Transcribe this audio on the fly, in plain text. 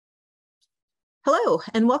Hello,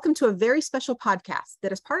 and welcome to a very special podcast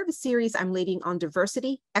that is part of a series I'm leading on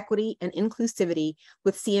diversity, equity, and inclusivity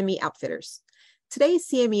with CME Outfitters. Today's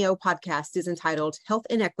CMEO podcast is entitled Health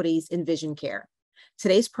Inequities in Vision Care.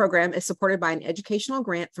 Today's program is supported by an educational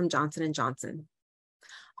grant from Johnson & Johnson.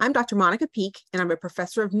 I'm Dr. Monica Peak, and I'm a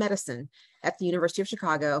professor of medicine at the University of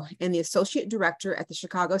Chicago and the associate director at the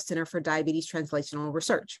Chicago Center for Diabetes Translational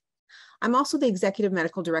Research. I'm also the Executive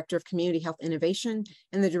Medical Director of Community Health Innovation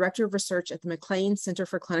and the Director of Research at the McLean Center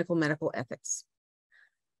for Clinical Medical Ethics.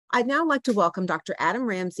 I'd now like to welcome Dr. Adam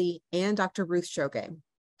Ramsey and Dr. Ruth Shoge.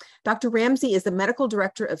 Dr. Ramsey is the Medical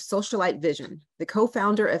Director of Socialite Vision, the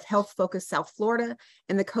co-founder of Health Focus South Florida,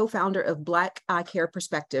 and the co-founder of Black Eye Care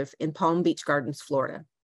Perspective in Palm Beach Gardens, Florida.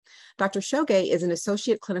 Dr. Shoge is an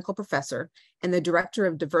associate clinical professor and the Director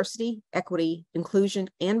of Diversity, Equity, Inclusion,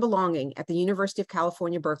 and Belonging at the University of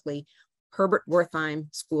California, Berkeley, Herbert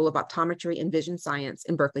Wertheim School of Optometry and Vision Science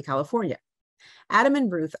in Berkeley, California. Adam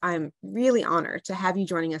and Ruth, I'm really honored to have you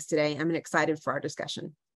joining us today. I'm excited for our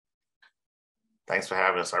discussion. Thanks for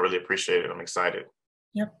having us. I really appreciate it. I'm excited.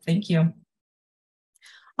 Yep, thank you.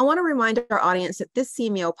 I want to remind our audience that this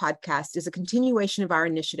CMEO podcast is a continuation of our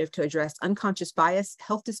initiative to address unconscious bias,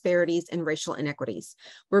 health disparities, and racial inequities.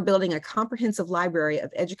 We're building a comprehensive library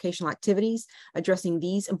of educational activities addressing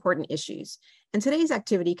these important issues. And today's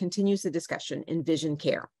activity continues the discussion in vision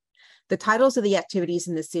care. The titles of the activities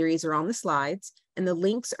in this series are on the slides, and the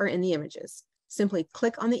links are in the images. Simply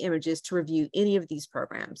click on the images to review any of these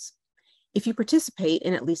programs. If you participate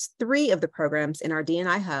in at least 3 of the programs in our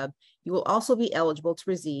D&I Hub, you will also be eligible to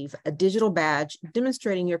receive a digital badge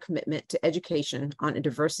demonstrating your commitment to education on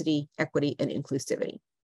diversity, equity, and inclusivity.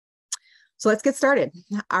 So let's get started.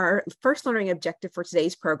 Our first learning objective for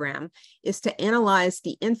today's program is to analyze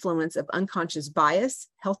the influence of unconscious bias,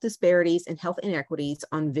 health disparities, and health inequities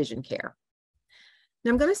on vision care. Now,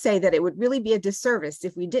 I'm going to say that it would really be a disservice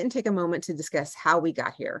if we didn't take a moment to discuss how we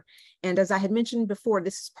got here. And as I had mentioned before,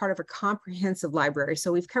 this is part of a comprehensive library,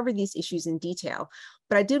 so we've covered these issues in detail.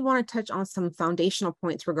 But I did want to touch on some foundational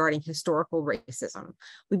points regarding historical racism.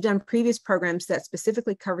 We've done previous programs that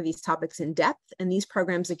specifically cover these topics in depth, and these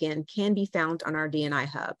programs, again, can be found on our D&I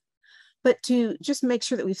Hub. But to just make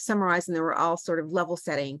sure that we've summarized and that we're all sort of level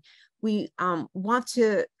setting, we want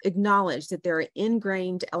to acknowledge that there are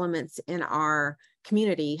ingrained elements in our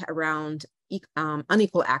community around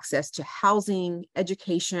unequal access to housing,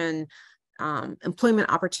 education,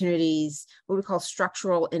 employment opportunities, what we call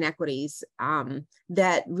structural inequities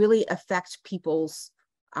that really affect people's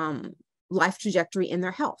life trajectory and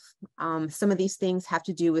their health. Some of these things have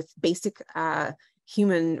to do with basic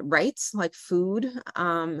human rights like food,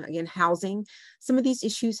 again, housing. Some of these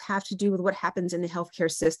issues have to do with what happens in the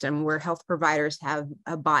healthcare system where health providers have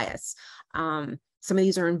a bias. Some of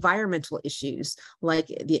these are environmental issues like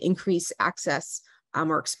the increased access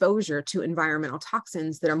or exposure to environmental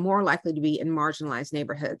toxins that are more likely to be in marginalized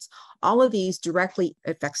neighborhoods. All of these directly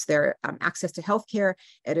affects their access to healthcare.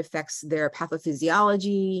 It affects their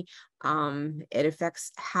pathophysiology. It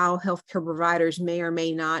affects how healthcare providers may or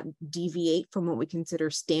may not deviate from what we consider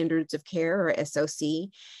standards of care or SOC.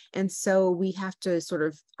 And so we have to sort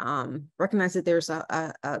of recognize that there's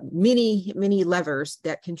many levers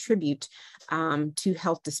that contribute to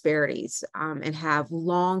health disparities and have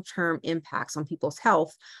long-term impacts on people's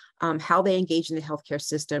health, how they engage in the healthcare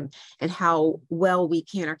system, and how well we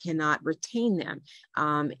can or cannot retain them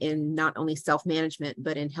in not only self-management,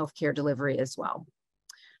 but in healthcare delivery as well.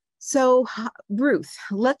 So, Ruth,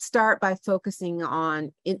 let's start by focusing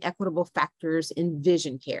on inequitable factors in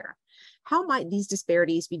vision care. How might these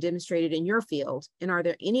disparities be demonstrated in your field? And are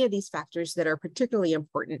there any of these factors that are particularly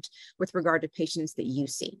important with regard to patients that you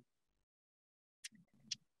see?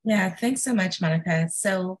 Yeah, thanks so much, Monica.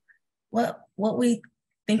 So what we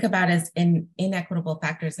think about as inequitable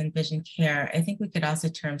factors in vision care, I think we could also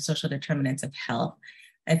term social determinants of health.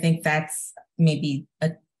 I think that's maybe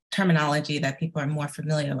a terminology that people are more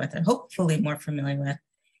familiar with, or hopefully more familiar with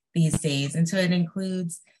these days. And so it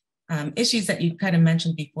includes issues that you kind of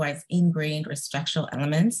mentioned before as ingrained or structural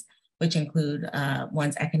elements, which include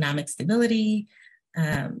one's economic stability,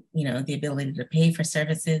 the ability to pay for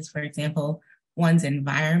services, for example, one's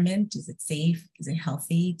environment, is it safe, is it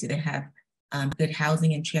healthy, do they have good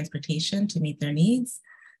housing and transportation to meet their needs,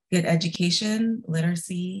 good education,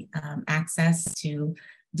 literacy, access to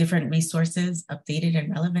different resources, updated and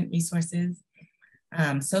relevant resources,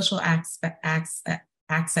 social access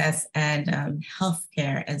and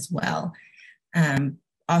healthcare as well,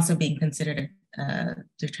 also being considered a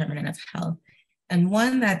determinant of health. And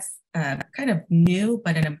one that's kind of new,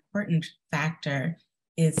 but an important factor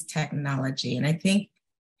is technology. And I think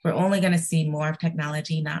we're only going to see more of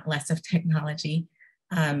technology, not less of technology,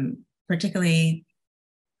 particularly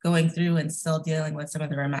going through and still dealing with some of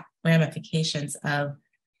the ramifications of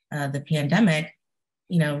the pandemic,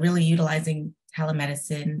 really utilizing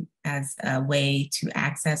telemedicine as a way to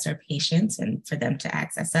access our patients and for them to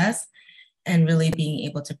access us, and really being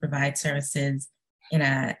able to provide services in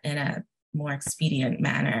a more expedient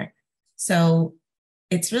manner. So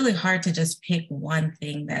it's really hard to just pick one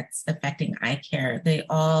thing that's affecting eye care. They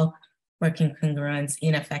all work in congruence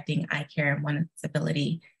in affecting eye care and one's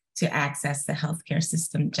ability to access the healthcare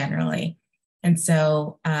system generally. And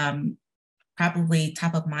so probably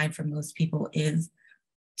top of mind for most people is,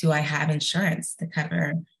 do I have insurance to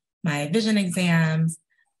cover my vision exams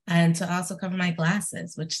and to also cover my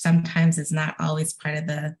glasses, which sometimes is not always part of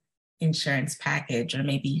the insurance package, or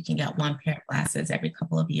maybe you can get one pair of glasses every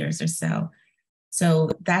couple of years or so. So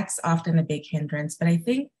that's often a big hindrance. But I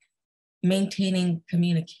think maintaining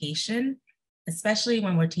communication, especially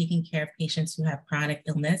when we're taking care of patients who have chronic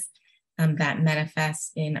illness that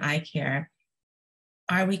manifests in eye care,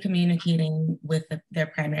 are we communicating with their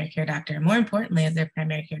primary care doctor? More importantly, is their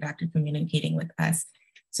primary care doctor communicating with us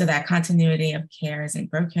so that continuity of care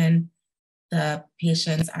isn't broken? The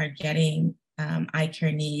patients are getting eye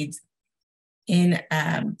care needs in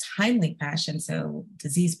timely fashion. So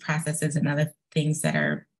disease processes and other things that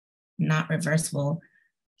are not reversible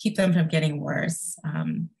keep them from getting worse.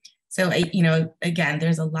 So, again,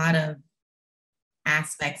 there's a lot of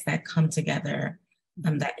aspects that come together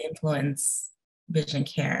that influence vision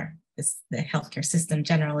care, the healthcare system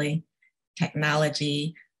generally,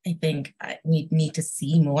 technology. I think we need to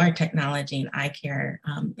see more technology in eye care,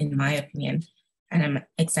 in my opinion. And I'm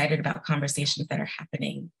excited about conversations that are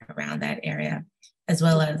happening around that area, as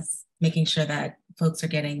well as making sure that folks are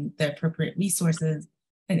getting the appropriate resources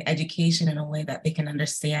and education in a way that they can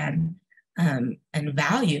understand and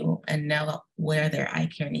value and know where their eye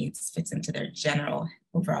care needs fits into their general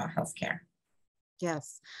overall healthcare.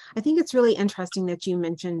 Yes, I think it's really interesting that you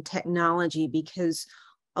mentioned technology, because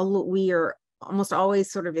we are almost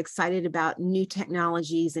always sort of excited about new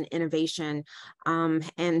technologies and innovation.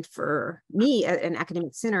 And for me at an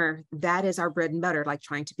academic center, that is our bread and butter, like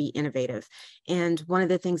trying to be innovative. And one of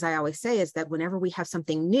the things I always say is that whenever we have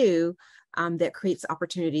something new, that creates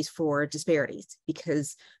opportunities for disparities,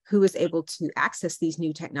 because who is able to access these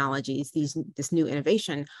new technologies, this new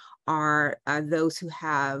innovation, are those who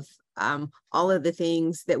have all of the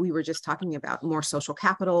things that we were just talking about: more social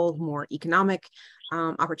capital, more economic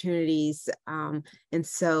opportunities. And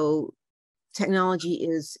so technology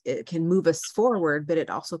it can move us forward, but it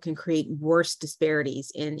also can create worse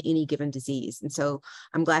disparities in any given disease. And so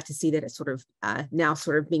I'm glad to see that it's sort of now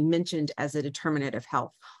sort of being mentioned as a determinant of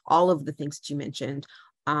health. All of the things that you mentioned,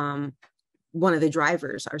 one of the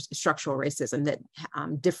drivers are structural racism that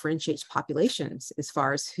differentiates populations as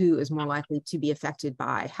far as who is more likely to be affected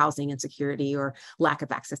by housing insecurity or lack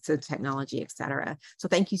of access to technology, et cetera. So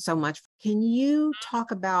thank you so much. Can you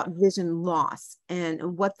talk about vision loss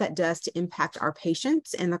and what that does to impact our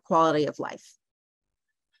patients and the quality of life?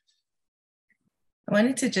 I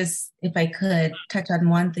wanted to just, if I could, touch on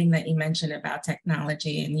one thing that you mentioned about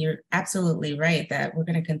technology. And you're absolutely right that we're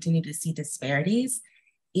going to continue to see disparities.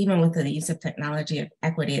 Even with the use of technology,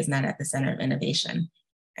 equity is not at the center of innovation.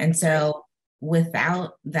 And so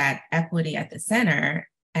without that equity at the center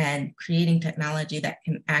and creating technology that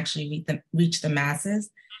can actually reach the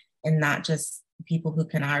masses and not just people who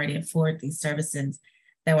can already afford these services,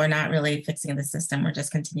 then we're not really fixing the system. We're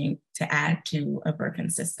just continuing to add to a broken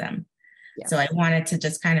system. Yeah. So I wanted to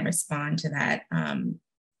just kind of respond to that,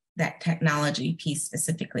 that technology piece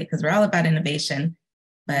specifically, because we're all about innovation.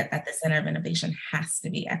 But at the center of innovation has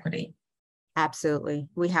to be equity. Absolutely.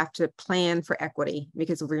 We have to plan for equity,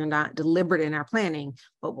 because if we're not deliberate in our planning,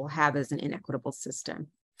 what we'll have is an inequitable system.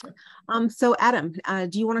 So Adam,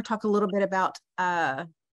 do you want to talk a little bit about the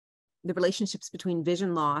relationships between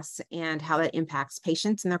vision loss and how that impacts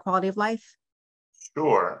patients and their quality of life?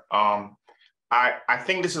 Sure. I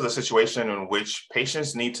think this is a situation in which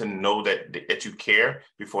patients need to know that you care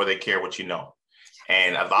before they care what you know.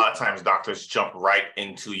 And a lot of times doctors jump right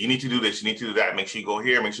into, you need to do this, you need to do that, make sure you go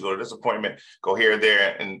here, make sure you go to this appointment, go here,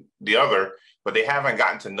 there, and the other, but they haven't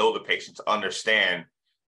gotten to know the patient to understand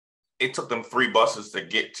it took them 3 buses to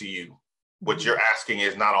get to you. What you're asking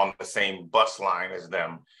is not on the same bus line as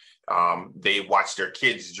them. They watch their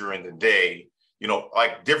kids during the day,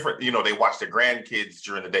 like different, they watch their grandkids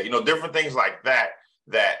during the day, different things like that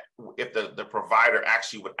if the provider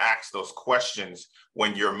actually would ask those questions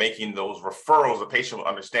when you're making those referrals, the patient will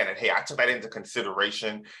understand that, hey, I took that into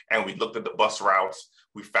consideration and we looked at the bus routes.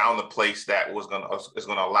 We found the place that is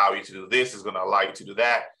gonna allow you to do this, is gonna allow you to do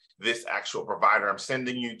that. This actual provider I'm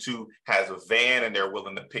sending you to has a van and they're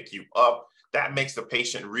willing to pick you up. That makes the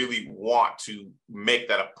patient really want to make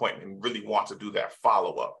that appointment, really want to do that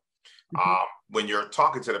follow-up. When you're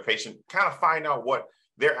talking to the patient, kind of find out what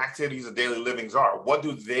their activities of daily livings are. What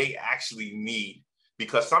do they actually need?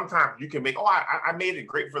 Because sometimes you can make, I made it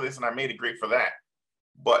great for this and I made it great for that.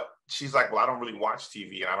 But she's like, well, I don't really watch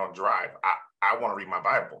TV and I don't drive. I want to read my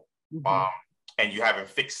Bible. And you haven't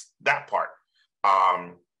fixed that part.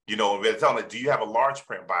 They're telling me, do you have a large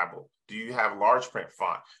print Bible? Do you have large print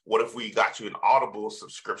font? What if we got you an Audible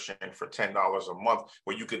subscription for $10 a month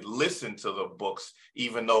where you could listen to the books,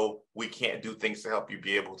 even though we can't do things to help you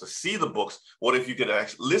be able to see the books? What if you could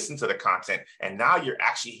actually listen to the content and now you're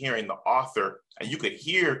actually hearing the author and you could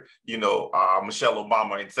hear, Michelle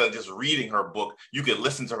Obama, instead of just reading her book, you could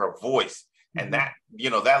listen to her voice. And that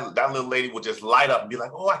little lady would just light up and be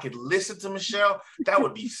like, oh, I could listen to Michelle. That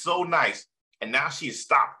would be so nice. And now she has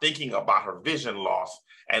stopped thinking about her vision loss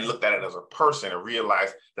and looked at it as a person and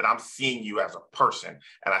realized that I'm seeing you as a person.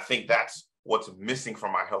 And I think that's what's missing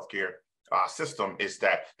from our healthcare system is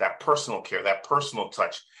that personal care, that personal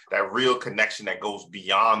touch, that real connection that goes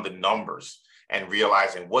beyond the numbers and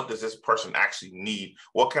realizing what does this person actually need?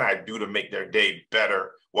 What can I do to make their day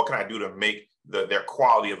better? What can I do to make their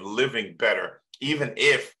quality of living better? Even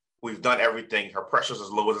if we've done everything, her pressure's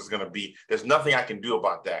as low as it's going to be, there's nothing I can do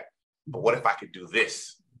about that. But what if I could do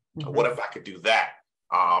this? What if I could do that?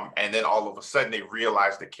 And then all of a sudden they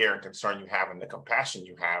realize the care and concern you have and the compassion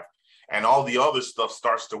you have, and all the other stuff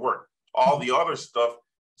starts to work. All the other stuff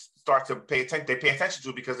start to pay attention. They pay attention to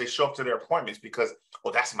it because they show up to their appointments because,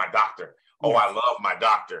 oh, that's my doctor. Oh, I love my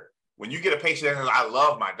doctor. When you get a patient that says, I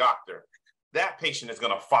love my doctor, that patient is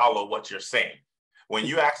going to follow what you're saying. When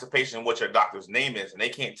you ask a patient what your doctor's name is and they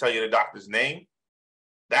can't tell you the doctor's name,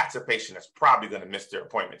 that's a patient that's probably going to miss their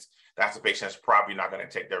appointments. That's a patient that's probably not going to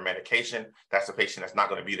take their medication. That's a patient that's not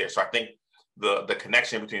going to be there. So I think the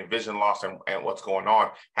connection between vision loss and what's going on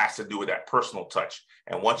has to do with that personal touch.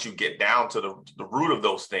 And once you get down to the root of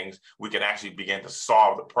those things, we can actually begin to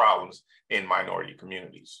solve the problems in minority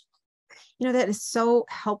communities. That is so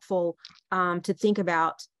helpful to think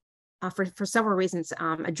about for several reasons,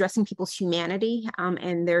 addressing people's humanity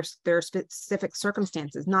and their specific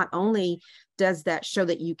circumstances. Not only does that show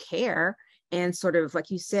that you care and sort of, like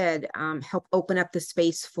you said, help open up the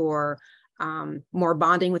space for more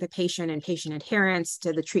bonding with a patient and patient adherence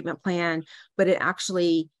to the treatment plan, but it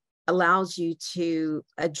actually allows you to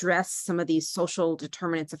address some of these social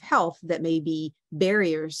determinants of health that may be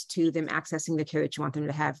barriers to them accessing the care that you want them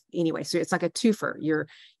to have anyway. So it's like a twofer.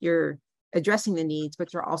 You're addressing the needs,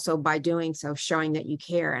 but you're also, by doing so, showing that you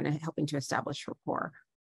care and helping to establish rapport.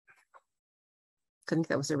 I think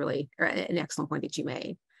that was an excellent point that you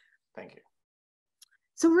made. Thank you.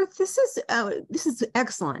 So Ruth, this is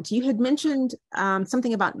excellent. You had mentioned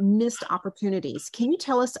something about missed opportunities. Can you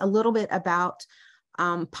tell us a little bit about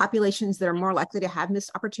populations that are more likely to have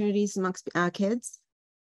missed opportunities amongst kids?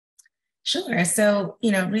 Sure. So,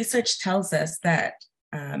 research tells us that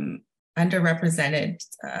underrepresented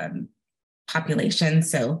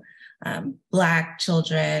populations, so Black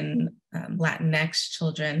children, Latinx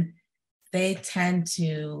children, they tend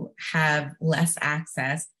to have less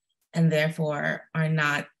access and therefore are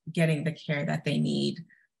not getting the care that they need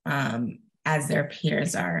as their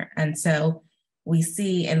peers are. And so we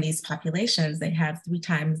see in these populations, they have 3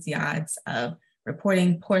 times the odds of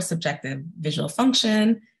reporting poor subjective visual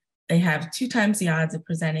function. They have 2 times the odds of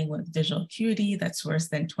presenting with visual acuity that's worse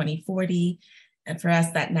than 20/40. And for us,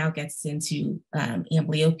 that now gets into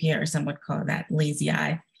amblyopia, or some would call that lazy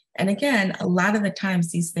eye. And again, a lot of the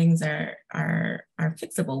times these things are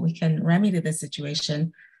fixable. We can remedy the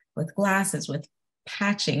situation with glasses, with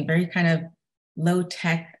patching, very kind of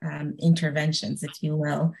low-tech interventions, if you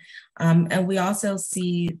will. And we also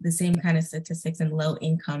see the same kind of statistics in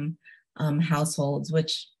low-income households,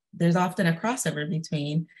 which there's often a crossover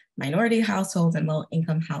between minority households and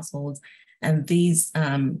low-income households. And these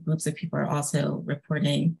groups of people are also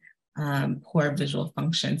reporting poor visual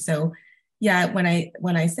function. So yeah, when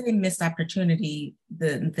I say missed opportunity,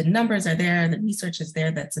 the numbers are there, the research is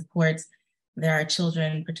there that supports there are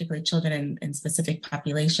children, particularly children in specific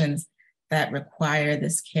populations, that require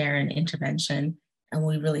this care and intervention. And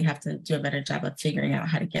we really have to do a better job of figuring out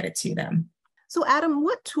how to get it to them. So Adam,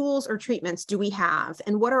 what tools or treatments do we have,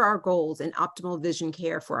 and what are our goals in optimal vision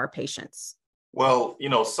care for our patients? Well,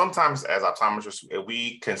 sometimes as optometrists,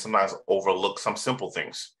 we can sometimes overlook some simple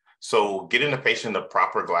things. So getting the patient the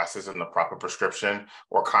proper glasses and the proper prescription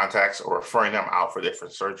or contacts, or referring them out for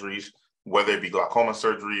different surgeries, whether it be glaucoma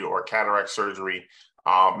surgery or cataract surgery,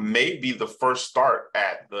 may be the first start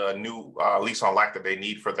at the new lease on life that they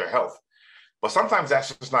need for their health. But sometimes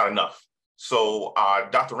that's just not enough. So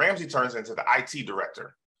Dr. Ramsey turns into the IT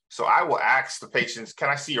director. So I will ask the patients, can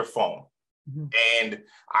I see your phone? Mm-hmm. And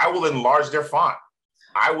I will enlarge their font.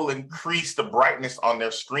 I will increase the brightness on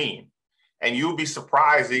their screen. And you'll be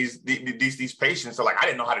surprised, these patients are like, I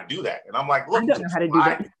didn't know how to do that. And I'm like, look, I don't know how to do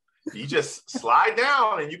that. You just slide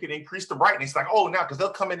down and you can increase the brightness. Like, oh, now, because they'll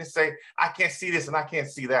come in and say, I can't see this and I can't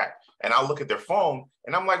see that. And I'll look at their phone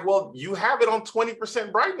and I'm like, well, you have it on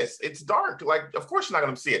 20% brightness. It's dark. Like, of course you're not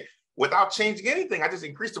going to see it without changing anything. I just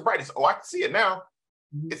increased the brightness. Oh, I can see it now.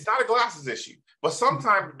 Mm-hmm. It's not a glasses issue. But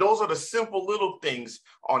sometimes those are the simple little things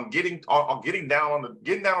on getting down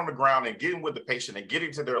on the ground and getting with the patient and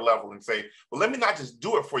getting to their level and say, well, let me not just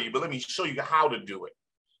do it for you, but let me show you how to do it.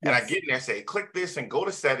 Yes. And I get in there and say, click this and go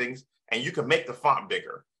to settings, and you can make the font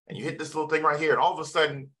bigger. And you hit this little thing right here, and all of a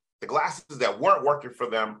sudden, the glasses that weren't working for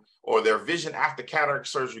them, or their vision after cataract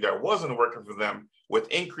surgery that wasn't working for them, with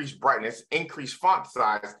increased brightness, increased font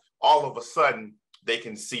size, all of a sudden, they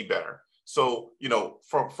can see better. So,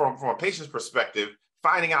 from a patient's perspective,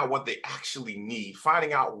 finding out what they actually need,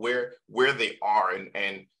 finding out where they are,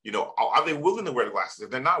 and are they willing to wear the glasses? If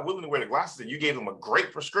they're not willing to wear the glasses, then you gave them a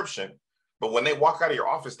great prescription, but when they walk out of your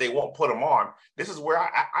office, they won't put them on. This is where I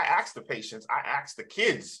ask the patients, I ask the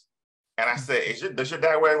kids, and I say, does your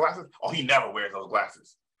dad wear glasses? Oh, he never wears those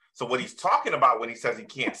glasses. So what he's talking about when he says he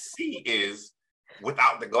can't see is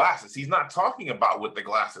without the glasses. He's not talking about with the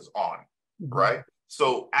glasses on, mm-hmm. right?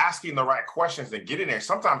 So asking the right questions and getting there.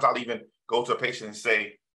 Sometimes I'll even go to a patient and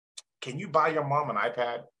say, can you buy your mom an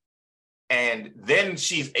iPad? And then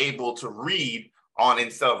she's able to read on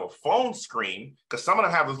instead of a phone screen, because some of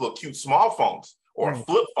them have those little cute small phones or a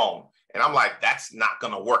flip phone. And I'm like, that's not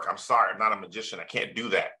going to work. I'm sorry. I'm not a magician. I can't do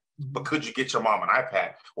that. Mm-hmm. But could you get your mom an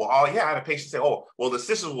iPad? Well, I had a patient say, oh, well, the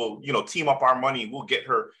sisters will, team up our money. We'll get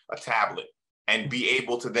her a tablet and be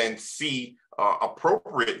able to then see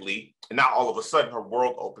appropriately. And now all of a sudden her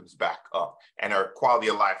world opens back up, and her quality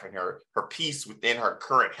of life and her peace within her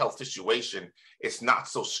current health situation is not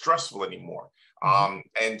so stressful anymore. Mm-hmm.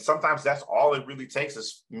 And sometimes that's all it really takes,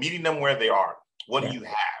 is meeting them where they are. What do you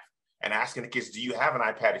have? And asking the kids, do you have an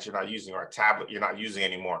iPad that you're not using, or a tablet you're not using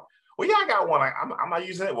anymore? Well, yeah, I got one. I'm not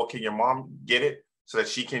using it. Well, can your mom get it so that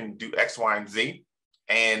she can do X, Y, and Z?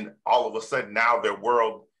 And all of a sudden now their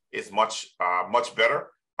world is much better.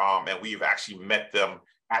 And we've actually met them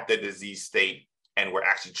at the disease state, and we're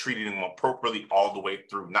actually treating them appropriately all the way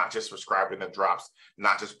through, not just prescribing the drops,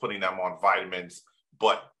 not just putting them on vitamins,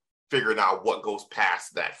 but figuring out what goes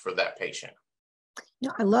past that for that patient.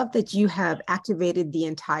 I love that you have activated the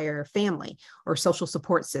entire family or social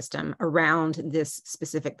support system around this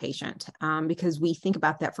specific patient, because we think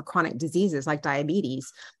about that for chronic diseases like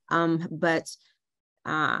diabetes. But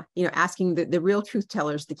asking the real truth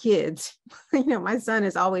tellers, the kids, my son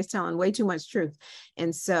is always telling way too much truth.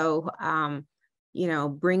 And so,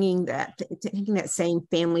 taking that same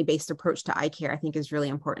family-based approach to eye care, I think is really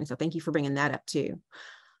important. So thank you for bringing that up too.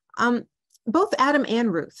 Both Adam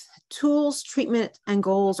and Ruth, tools, treatment, and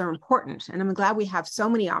goals are important. And I'm glad we have so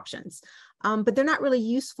many options, but they're not really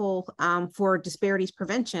useful for disparities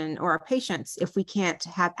prevention or our patients if we can't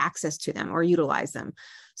have access to them or utilize them.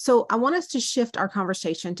 So I want us to shift our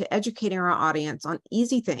conversation to educating our audience on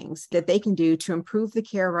easy things that they can do to improve the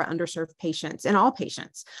care of our underserved patients and all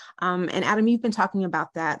patients. And Adam, you've been talking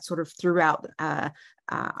about that sort of throughout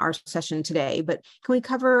our session today, but can we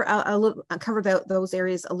cover those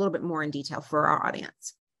areas a little bit more in detail for our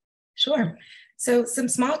audience? Sure. So some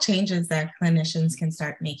small changes that clinicians can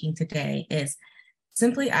start making today is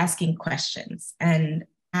simply asking questions and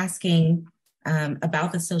asking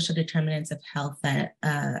about the social determinants of health that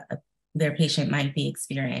their patient might be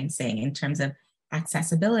experiencing in terms of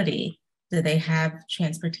accessibility. Do they have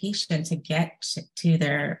transportation to get to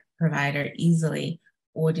their provider easily,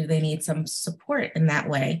 or do they need some support in that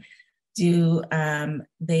way? Do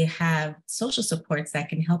they have social supports that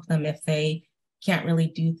can help them if they can't really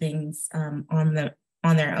do things on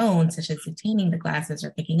their own, such as obtaining the glasses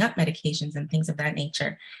or picking up medications and things of that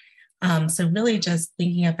nature? So really just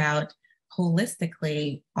thinking about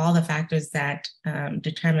holistically all the factors that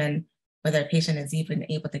determine whether a patient is even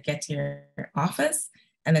able to get to your office,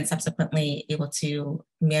 and then subsequently able to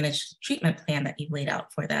manage the treatment plan that you've laid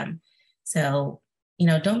out for them. So,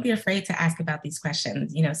 don't be afraid to ask about these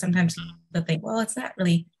questions. Sometimes people think, well, it's not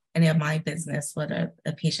really any of my business what a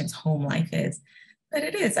patient's home life is, but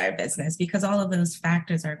it is our business, because all of those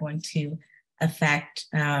factors are going to affect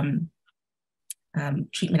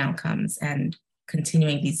treatment outcomes and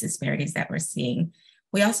continuing these disparities that we're seeing.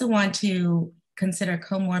 We also want to consider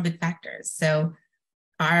comorbid factors. So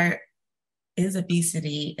is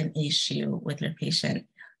obesity an issue with your patient?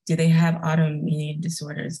 Do they have autoimmune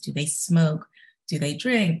disorders? Do they smoke? Do they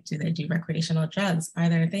drink? Do they do recreational drugs? Are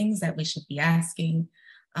there things that we should be asking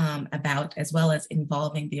about, as well as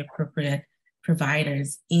involving the appropriate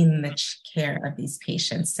providers in the care of these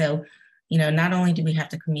patients? So, not only do we have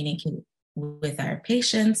to communicate with our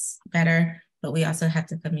patients better, but we also have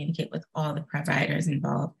to communicate with all the providers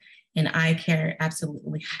involved. And eye care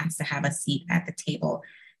absolutely has to have a seat at the table,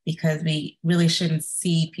 because we really shouldn't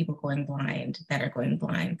see people going blind that are going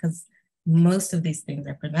blind, because most of these things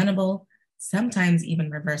are preventable, sometimes even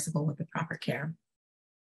reversible with the proper care.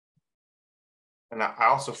 And I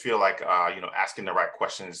also feel like, asking the right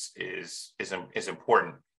questions is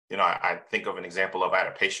important. I think of an example of, I had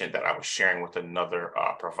a patient that I was sharing with another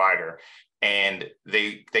provider, and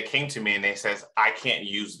they came to me and they says, I can't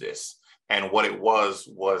use this. And what it was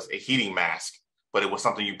a heating mask, but it was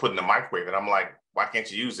something you put in the microwave. And I'm like, why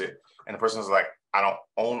can't you use it? And the person was like, I don't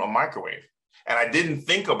own a microwave. And I didn't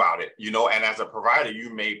think about it, and as a provider,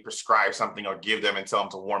 you may prescribe something or give them and tell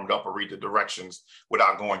them to warm it up or read the directions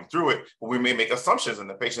without going through it. But we may make assumptions. And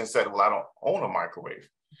the patient said, well, I don't own a microwave.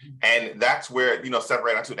 Mm-hmm. And that's where,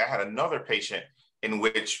 separate out to. I had another patient in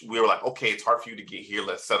which we were like, okay, it's hard for you to get here.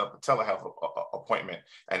 Let's set up a telehealth appointment,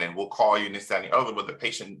 and then we'll call you and this, that, and the other. But the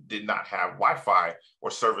patient did not have Wi-Fi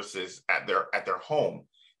or services at their home.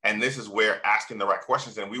 And this is where asking the right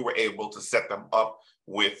questions, and we were able to set them up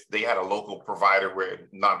with, they had a local provider, where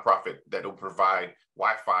nonprofit, that will provide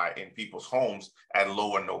Wi-Fi in people's homes at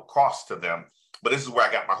low or no cost to them. But this is where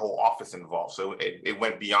I got my whole office involved. So it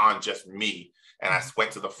went beyond just me. And I went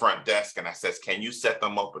to the front desk and I says, can you set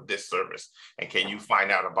them up with this service? And can you find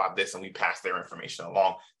out about this? And we passed their information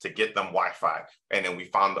along to get them Wi-Fi. And then we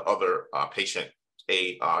found the other patient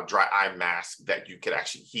a dry eye mask that you could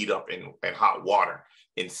actually heat up in hot water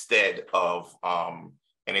instead of,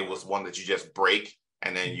 and it was one that you just break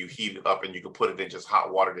and then you heat it up and you can put it in just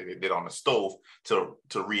hot water that they did on the stove to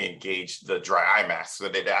re-engage the dry eye mask, so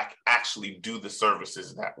they actually do the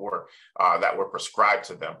services that were prescribed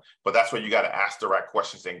to them. But that's where you got to ask the right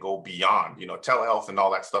questions and go beyond. Telehealth and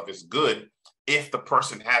all that stuff is good if the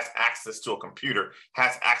person has access to a computer,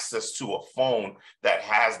 has access to a phone that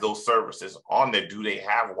has those services on there. Do they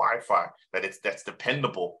have Wi-Fi that's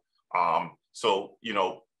dependable?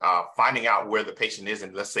 Finding out where the patient is,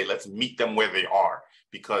 and let's meet them where they are,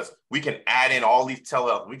 because we can add in all these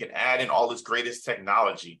telehealth, we can add in all this greatest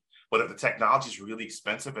technology, but if the technology is really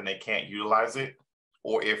expensive and they can't utilize it,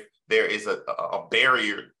 or if there is a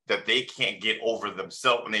barrier that they can't get over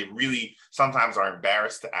themselves, and they really sometimes are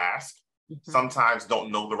embarrassed to ask, mm-hmm. sometimes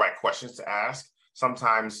don't know the right questions to ask,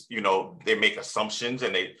 sometimes, they make assumptions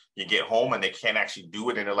and you get home and they can't actually do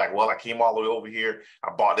it. And they're like, well, I came all the way over here,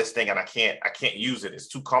 I bought this thing and I can't use it. It's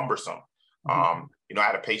too cumbersome. Mm-hmm. I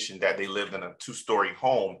had a patient that they lived in a 2-story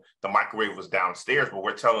home. The microwave was downstairs, but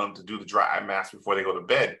we're telling them to do the dry eye mask before they go to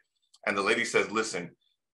bed. And the lady says, listen,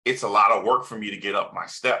 it's a lot of work for me to get up my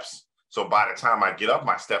steps. So by the time I get up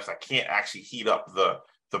my steps, I can't actually heat up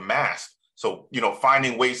the mask. So,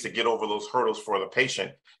 finding ways to get over those hurdles for the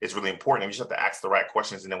patient is really important. We just have to ask the right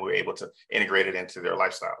questions, and then we're able to integrate it into their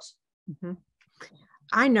lifestyles. Mm-hmm.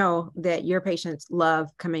 I know that your patients love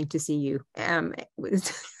coming to see you.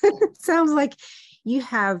 It sounds like you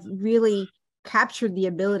have really captured the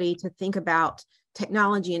ability to think about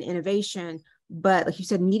technology and innovation, but like you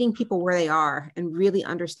said, meeting people where they are and really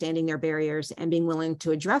understanding their barriers and being willing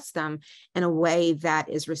to address them in a way that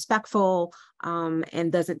is respectful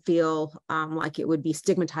and doesn't feel like it would be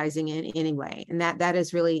stigmatizing in any way. And that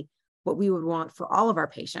is really what we would want for all of our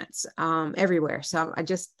patients everywhere. So I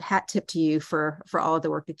just hat tip to you for all of the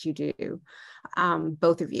work that you do,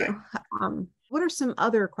 both of you. What are some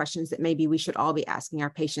other questions that maybe we should all be asking our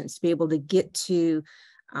patients to be able to get to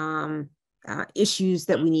issues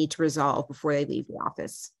that we need to resolve before they leave the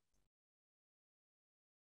office?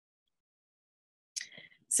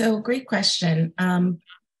 So great question.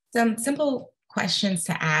 Some simple questions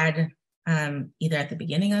to add either at the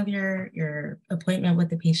beginning of your appointment with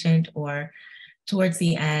the patient or towards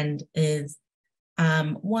the end is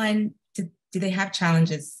one, do they have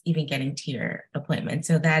challenges even getting to your appointment?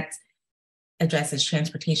 So that addresses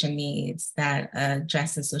transportation needs, that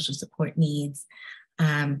addresses social support needs.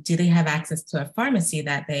 Do they have access to a pharmacy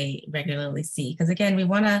that they regularly see? Because again, we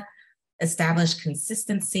want to establish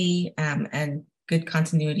consistency and good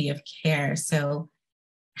continuity of care. So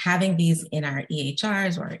having these in our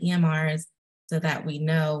EHRs or EMRs so that we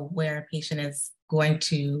know where a patient is going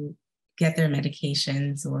to get their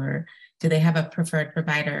medications, or do they have a preferred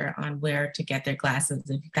provider on where to get their glasses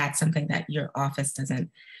if that's something that your office doesn't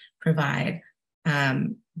provide.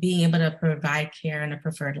 being able to provide care in a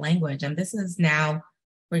preferred language. And this is now,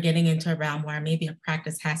 we're getting into a realm where maybe a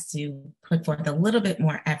practice has to put forth a little bit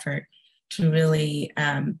more effort to really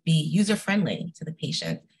be user-friendly to the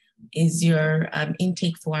patient. Is your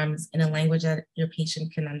intake forms in a language that your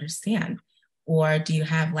patient can understand? Or do you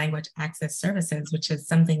have language access services, which is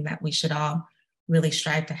something that we should all really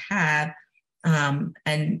strive to have,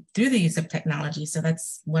 and through the use of technology. So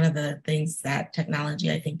that's one of the things that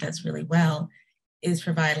technology, I think, does really well, is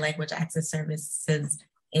provide language access services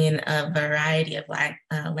in a variety of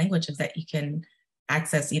languages that you can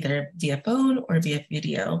access either via phone or via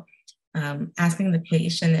video. Asking the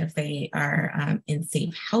patient if they are in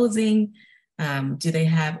safe housing, do they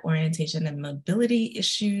have orientation and mobility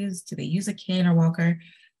issues, do they use a cane or walker?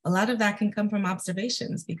 A lot of that can come from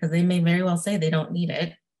observations, because they may very well say they don't need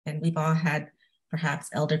it. And we've all had perhaps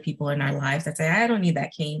elder people in our lives that say, I don't need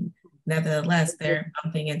that cane. Nevertheless, they're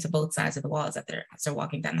bumping into both sides of the walls as they're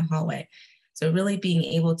walking down the hallway. So really being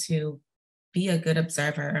able to be a good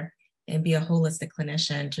observer and be a holistic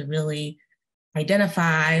clinician to really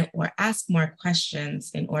identify or ask more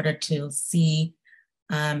questions in order to see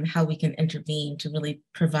how we can intervene to really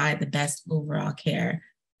provide the best overall care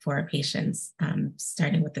for our patients,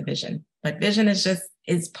 starting with the vision. But vision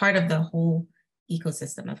is part of the whole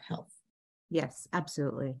ecosystem of health. Yes,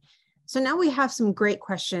 absolutely. So now we have some great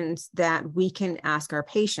questions that we can ask our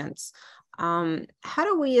patients. How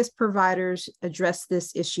do we as providers address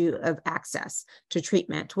this issue of access to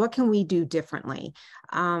treatment? What can we do differently?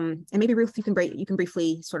 And maybe Ruth, you can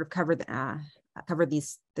briefly sort of cover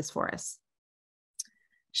this for us.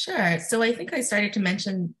 Sure. So I think I started to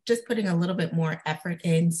mention just putting a little bit more effort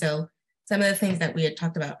in. So some of the things that we had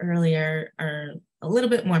talked about earlier are a little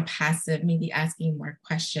bit more passive, maybe asking more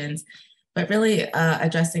questions, but really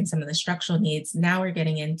addressing some of the structural needs. Now we're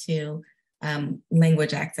getting into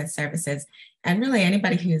language access services. And really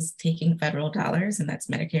anybody who's taking federal dollars, and that's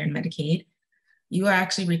Medicare and Medicaid, you are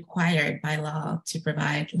actually required by law to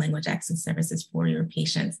provide language access services for your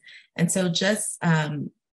patients. And so just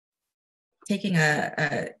taking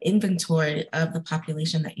a inventory of the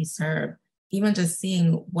population that you serve, even just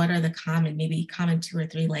seeing what are the maybe common 2 or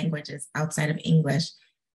 3 languages outside of English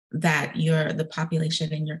that the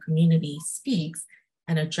population in your community speaks,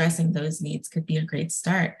 and addressing those needs could be a great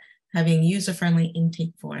start. Having user-friendly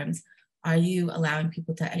intake forms. Are you allowing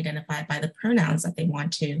people to identify by the pronouns that they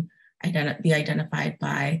want to be identified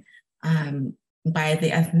by the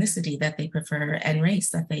ethnicity that they prefer and race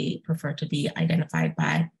that they prefer to be identified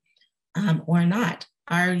by, or not?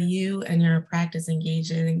 Are you and your practice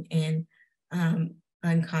engaging in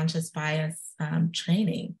unconscious bias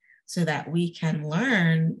training, so that we can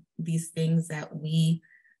learn these things that we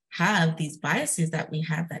have, these biases that we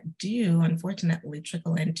have that do unfortunately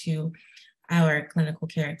trickle into our clinical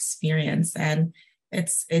care experience? And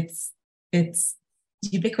it's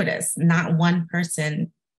ubiquitous. Not one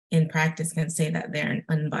person in practice can say that they're an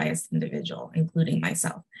unbiased individual, including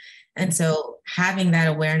myself. And so having that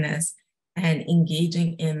awareness and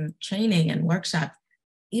engaging in training and workshops,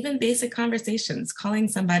 even basic conversations, calling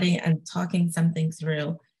somebody and talking something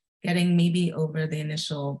through, getting maybe over the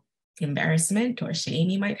initial embarrassment or shame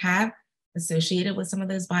you might have associated with some of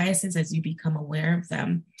those biases as you become aware of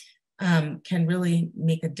them, can really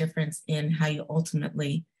make a difference in how you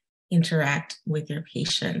ultimately interact with your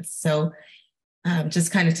patients. So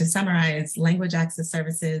just kind of to summarize, language access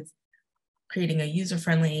services, creating a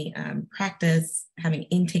user-friendly practice, having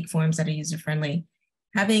intake forms that are user-friendly,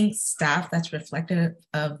 having staff that's reflective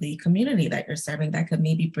of the community that you're serving that could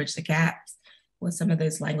maybe bridge the gaps with some of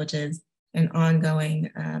those languages, and ongoing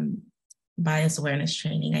bias awareness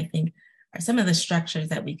training, I think, are some of the structures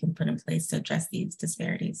that we can put in place to address these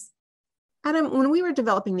disparities. Adam, when we were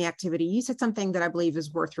developing the activity, you said something that I believe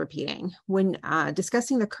is worth repeating. When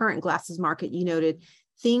discussing the current glasses market, you noted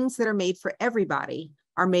things that are made for everybody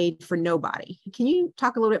are made for nobody. Can you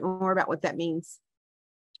talk a little bit more about what that means?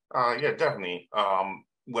 Yeah, definitely.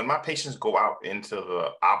 When my patients go out into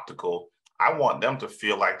the optical, I want them to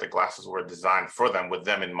feel like the glasses were designed for them, with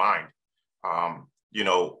them in mind.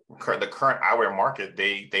 The current eyewear market,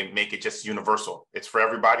 they make it just universal. It's for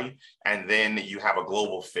everybody. And then you have a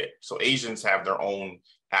global fit. So Asians have their own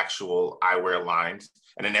actual eyewear lines,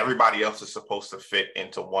 and then everybody else is supposed to fit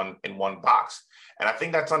into one box. And I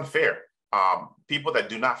think that's unfair. People that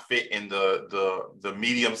do not fit in the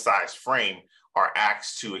medium-sized frame are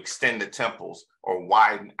asked to extend the temples or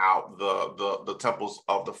widen out the temples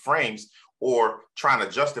of the frames, or try and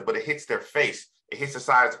adjust it, but it hits their face. It hits the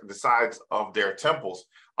sides of their temples.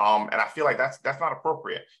 And I feel like that's not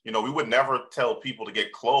appropriate. We would never tell people to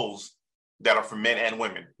get clothes that are for men and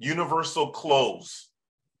women. Universal clothes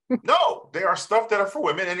No, there are stuff that are for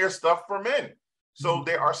women and there's stuff for men. So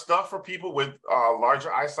there are stuff for people with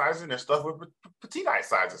larger eye sizes and there's stuff with petite eye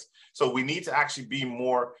sizes. So we need to actually be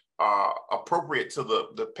more appropriate to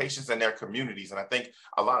the patients and their communities. And I think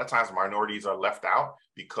a lot of times minorities are left out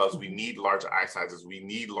because we need larger eye sizes. We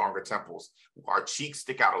need longer temples. Our cheeks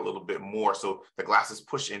stick out a little bit more. So the glasses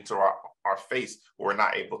push into our face. We're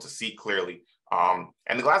not able to see clearly.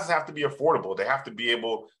 And the glasses have to be affordable. They have to be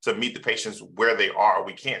able to meet the patients where they are.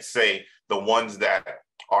 We can't say the ones that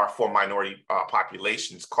are for minority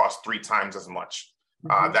populations cost 3 times as much.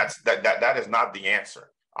 That is not the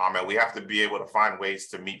answer. And we have to be able to find ways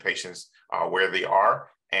to meet patients where they are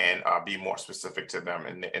and be more specific to them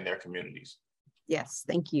in their communities. Yes,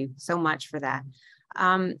 thank you so much for that.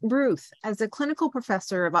 Ruth, as a clinical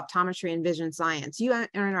professor of optometry and vision science, you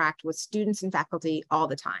interact with students and faculty all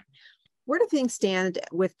the time. Where do things stand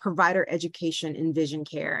with provider education in vision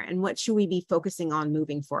care, and what should we be focusing on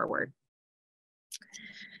moving forward?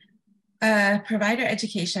 Provider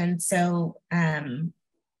education. So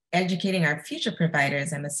educating our future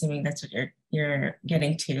providers, I'm assuming that's what you're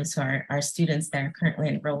getting to. So our students that are currently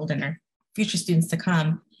enrolled and our future students to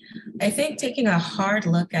come. I think taking a hard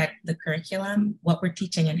look at the curriculum, what we're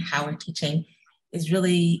teaching and how we're teaching is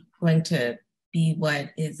really going to be what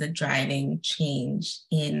is a driving change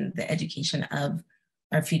in the education of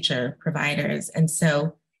our future providers. And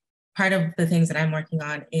so part of the things that I'm working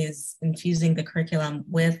on is infusing the curriculum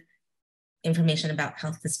with information about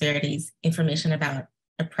health disparities, information about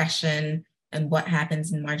oppression and what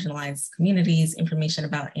happens in marginalized communities, information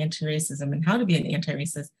about anti-racism and how to be an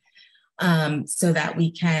anti-racist, so that we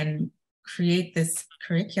can create this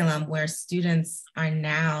curriculum where students are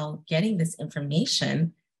now getting this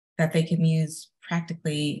information that they can use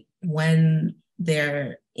practically when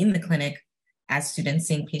they're in the clinic as students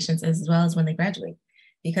seeing patients, as well as when they graduate,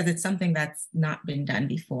 because it's something that's not been done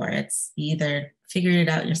before. It's either figure it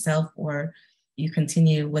out yourself or you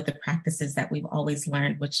continue with the practices that we've always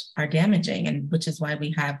learned, which are damaging, and which is why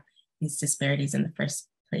we have these disparities in the first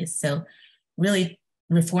place. So really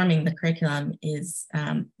reforming the curriculum is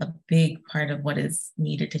a big part of what is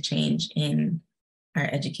needed to change in our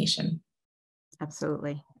education.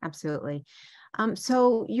 Absolutely, absolutely.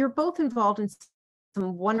 So you're both involved in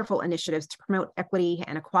some wonderful initiatives to promote equity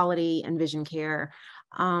and equality in vision care.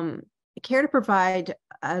 Care to provide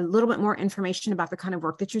a little bit more information about the kind of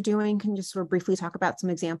work that you're doing? Can you just sort of briefly talk about some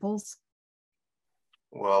examples?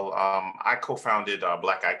 Well, I co-founded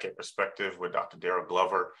Black Eye Care Perspective with Dr. Darrell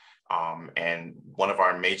Glover. And one of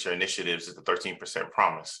our major initiatives is the 13%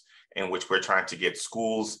 Promise, in which we're trying to get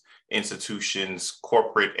schools, institutions,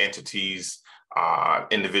 corporate entities,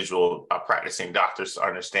 individual practicing doctors to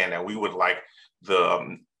understand that we would like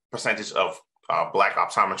the percentage of Black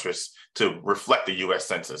optometrists to reflect the US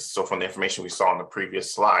Census. So from the information we saw on the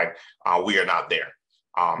previous slide, we are not there.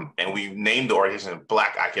 And we named the organization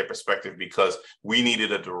Black Eye Care Perspective because we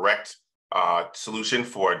needed a direct solution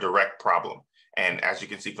for a direct problem. And as you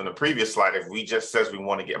can see from the previous slide, if we just says we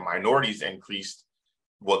want to get minorities increased,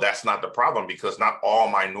 well, that's not the problem, because not all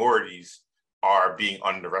minorities are being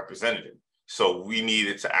underrepresented. So we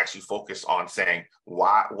needed to actually focus on saying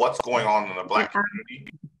what's going on in the Black community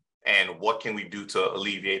and what can we do to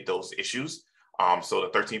alleviate those issues. So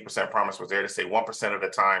the 13% Promise was there to say 1% of the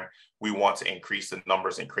time we want to increase the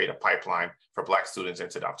numbers and create a pipeline for Black students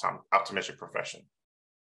into the optometric profession.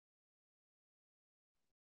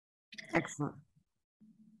 Excellent.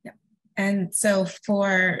 Yeah. And so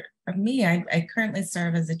for me, I currently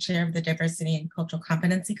serve as the chair of the Diversity and Cultural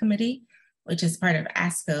Competency Committee, which is part of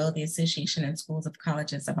ASCO, the Association in Schools of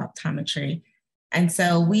Colleges of Optometry. And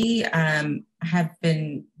so we have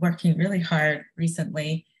been working really hard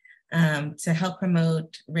recently to help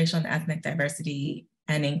promote racial and ethnic diversity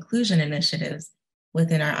and inclusion initiatives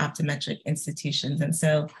within our optometric institutions. And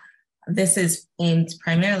so this is aimed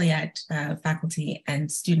primarily at faculty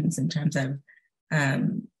and students in terms of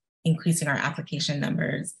increasing our application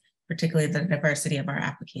numbers, particularly the diversity of our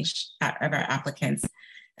applicants.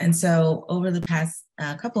 And so over the past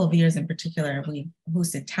couple of years in particular, we've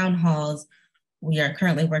hosted town halls. We are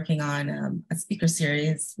currently working on a speaker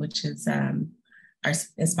series, which is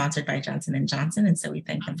sponsored by Johnson & Johnson. And so we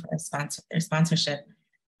thank them for their sponsorship.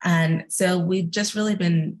 And so we've just really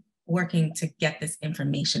been working to get this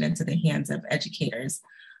information into the hands of educators,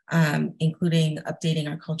 including updating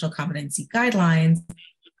our cultural competency guidelines,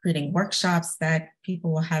 creating workshops that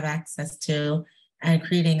people will have access to, and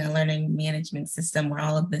creating a learning management system where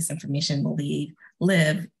all of this information will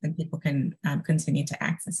live and people can continue to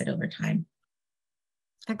access it over time.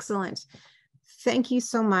 Excellent. Thank you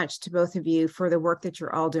so much to both of you for the work that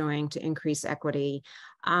you're all doing to increase equity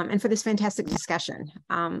and for this fantastic discussion.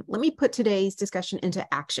 Let me put today's discussion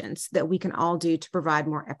into actions that we can all do to provide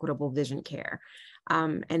more equitable vision care.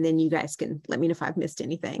 And then you guys can let me know if I've missed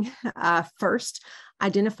anything. First,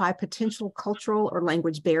 identify potential cultural or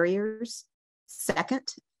language barriers.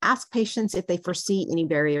 Second, ask patients if they foresee any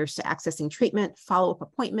barriers to accessing treatment, follow-up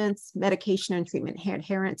appointments, medication and treatment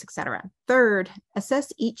adherence, etc. Third,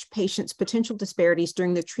 assess each patient's potential disparities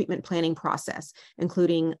during the treatment planning process,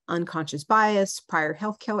 including unconscious bias, prior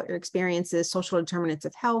healthcare experiences, social determinants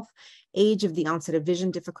of health, age of the onset of vision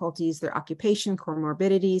difficulties, their occupation,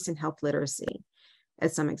 comorbidities, and health literacy,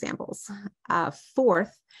 as some examples.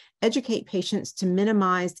 Fourth, educate patients to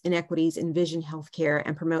minimize inequities in vision healthcare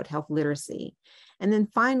and promote health literacy. And then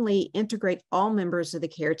finally, integrate all members of the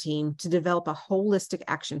care team to develop a holistic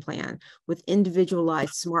action plan with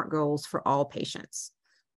individualized SMART goals for all patients.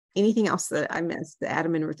 Anything else that I missed,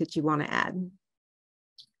 Adam and Ruth, that you want to add?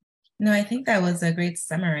 No, I think that was a great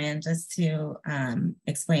summary. And just to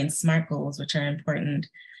explain SMART goals, which are important.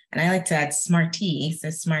 And I like to add SMART T,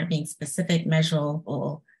 so SMART being specific,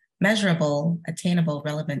 measurable, attainable,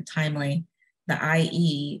 relevant, timely. The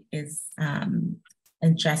IE is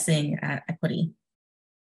addressing equity.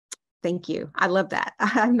 Thank you. I love that.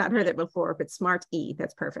 I've not heard that before, but SMART E,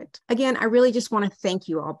 that's perfect. Again, I really just want to thank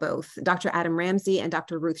you all both, Dr. Adam Ramsey and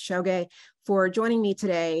Dr. Ruth Shoge, for joining me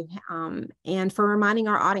today and for reminding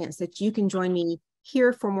our audience that you can join me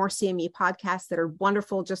here for more CME podcasts that are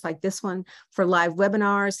wonderful, just like this one, for live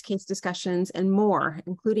webinars, case discussions, and more,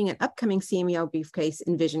 including an upcoming CMEO briefcase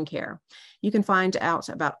in vision care. You can find out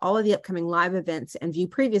about all of the upcoming live events and view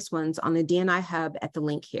previous ones on the DNI Hub at the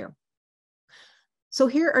link here. So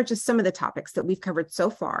here are just some of the topics that we've covered so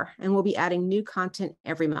far, and we'll be adding new content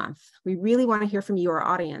every month. We really want to hear from you, our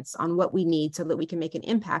audience, on what we need so that we can make an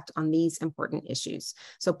impact on these important issues.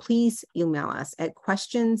 So please email us at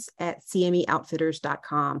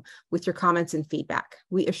questions@cmeoutfitters.com with your comments and feedback.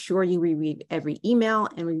 We assure you we read every email,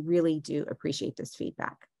 and we really do appreciate this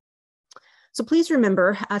feedback. So please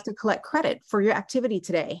remember to collect credit for your activity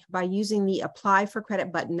today by using the Apply for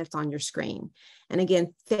Credit button that's on your screen. And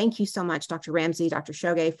again, thank you so much, Dr. Ramsey, Dr.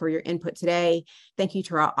 Shoge, for your input today. Thank you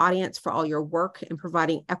to our audience for all your work in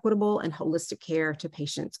providing equitable and holistic care to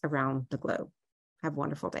patients around the globe. Have a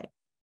wonderful day.